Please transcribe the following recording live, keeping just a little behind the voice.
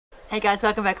Hey guys,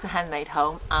 welcome back to Handmade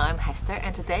Home. I'm Hester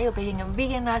and today we're making a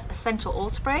really nice essential oil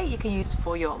spray you can use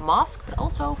for your mask, but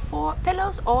also for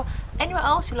pillows or anywhere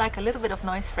else you like a little bit of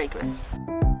nice fragrance.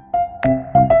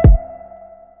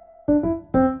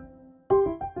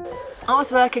 I was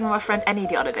working with my friend Annie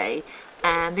the other day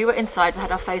and we were inside, we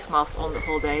had our face masks on the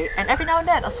whole day, and every now and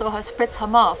then I saw her spritz her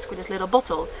mask with this little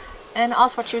bottle and I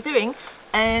asked what she was doing,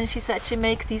 and she said she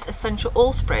makes these essential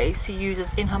oil sprays she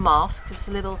uses in her mask, just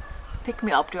a little pick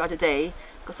me up throughout the day,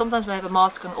 because sometimes when I have a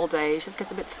mask on all day it just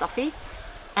gets a bit stuffy.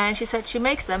 And she said she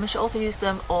makes them and she also uses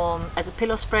them on as a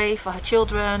pillow spray for her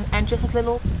children and just as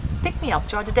little pick me up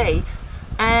throughout the day.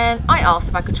 And I asked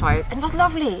if I could try it and it was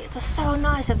lovely. It was so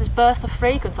nice to have this burst of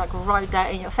fragrance like right there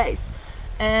in your face.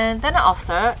 And then I asked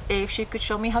her if she could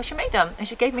show me how she made them, and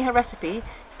she gave me her recipe,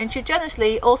 and she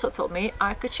generously also told me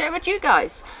I could share with you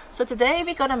guys. So today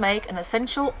we're gonna make an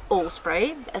essential oil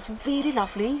spray that's really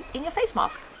lovely in your face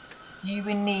mask. You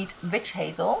will need witch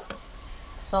hazel,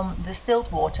 some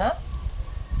distilled water,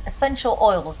 essential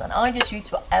oils, and I just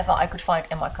used whatever I could find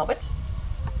in my cupboard.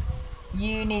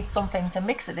 You need something to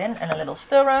mix it in and a little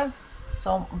stirrer,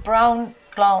 some brown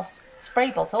glass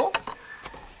spray bottles,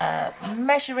 a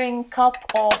measuring cup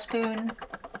or spoon,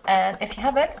 and if you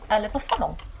have it, a little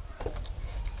funnel.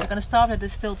 So I'm going to start with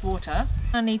distilled water.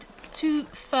 I need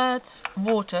 2/3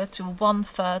 water to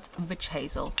 1/3 witch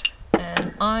hazel.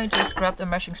 And I just grabbed a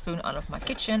measuring spoon out of my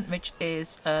kitchen, which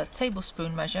is a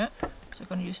tablespoon measure. So I'm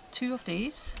going to use 2 of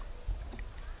these.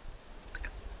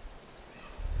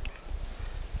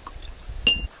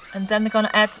 And then I'm going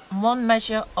to add 1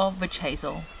 measure of witch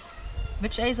hazel.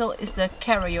 Witch hazel is the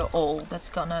carrier oil that's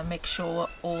going to make sure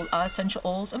all our essential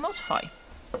oils emulsify.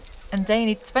 And then you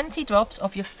need 20 drops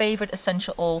of your favorite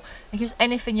essential oil. And use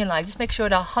anything you like. Just make sure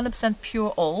they're 100%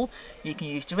 pure oil. You can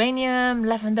use geranium,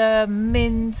 lavender,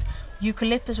 mint,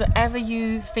 eucalyptus, whatever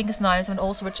you think is nice, and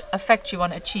also which effect you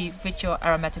want to achieve with your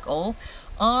aromatic oil.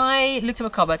 I looked at my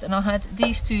cupboard and I had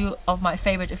these 2 of my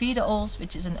favorite Avida oils,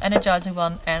 which is an energizing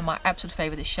one, and my absolute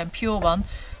favorite is Shampure one.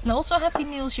 And I also have the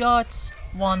Neal's Yards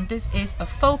one. This is a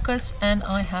focus, and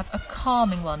I have a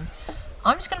calming one.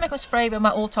 I'm just going to make my spray with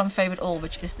my all-time favorite oil,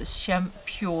 which is the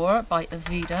Shampure by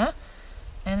Avida.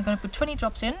 And I'm going to put 20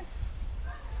 drops in.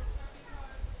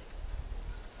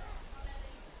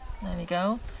 There we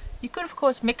go. You could of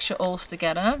course mix your oils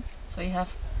together, so you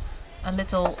have a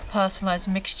little personalized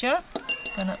mixture.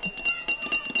 I'm gonna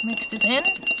mix this in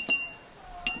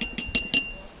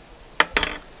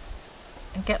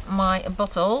and get my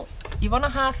bottle. You want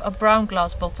to have a brown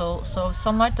glass bottle so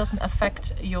sunlight doesn't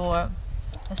affect your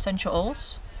essential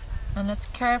oils. And let's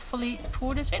carefully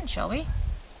pour this in, shall we?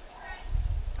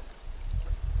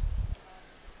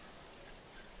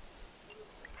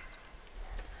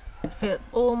 Fill it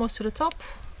almost to the top.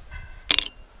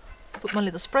 Put my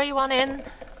little spray one in,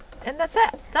 and that's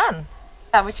it, done.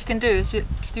 Yeah, what you can do is you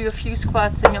do a few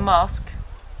squirts in your mask.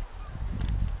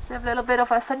 So have a little bit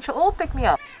of essential oil pick me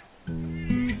up.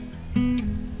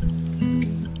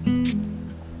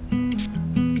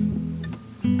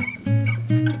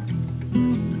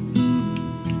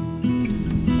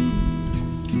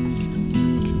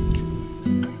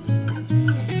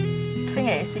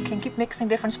 Is you can keep mixing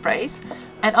different sprays,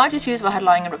 and I just use what I had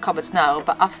lying in the cupboards now,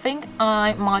 but I think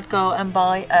I might go and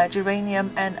buy a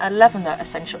geranium and a lavender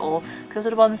essential oil. Those are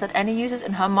the ones that Annie uses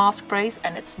in her mask sprays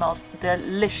and it smells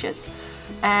delicious.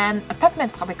 And a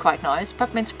peppermint probably quite nice.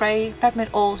 Peppermint spray,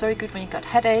 peppermint oil is very good when you got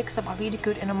headaches. Some are really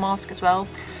good in a mask as well.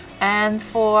 And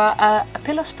for a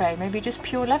pillow spray, maybe just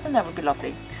pure lavender would be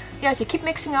lovely. Yeah, so keep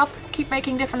mixing up, keep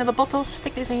making different little bottles,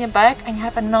 stick this in your bag, and you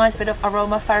have a nice bit of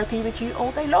aromatherapy with you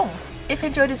all day long. If you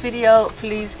enjoyed this video,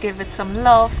 please give it some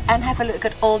love and have a look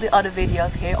at all the other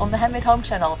videos here on the Handmade Home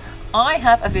channel. I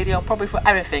have a video probably for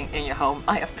everything in your home.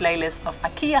 I have playlists of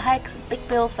IKEA hacks, big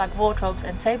builds like wardrobes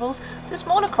and tables, to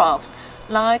smaller crafts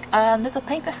like little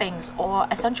paper things or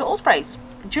essential oil sprays,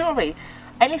 jewelry.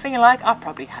 Anything you like, I'll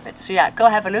probably have it. So yeah, go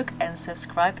have a look and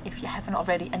subscribe if you haven't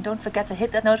already, and don't forget to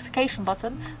hit that notification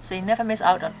button so you never miss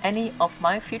out on any of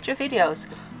my future videos.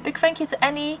 Big thank you to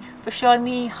Annie for showing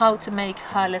me how to make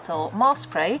her little mask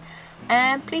spray,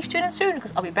 and please tune in soon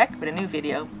because I'll be back with a new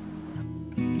video.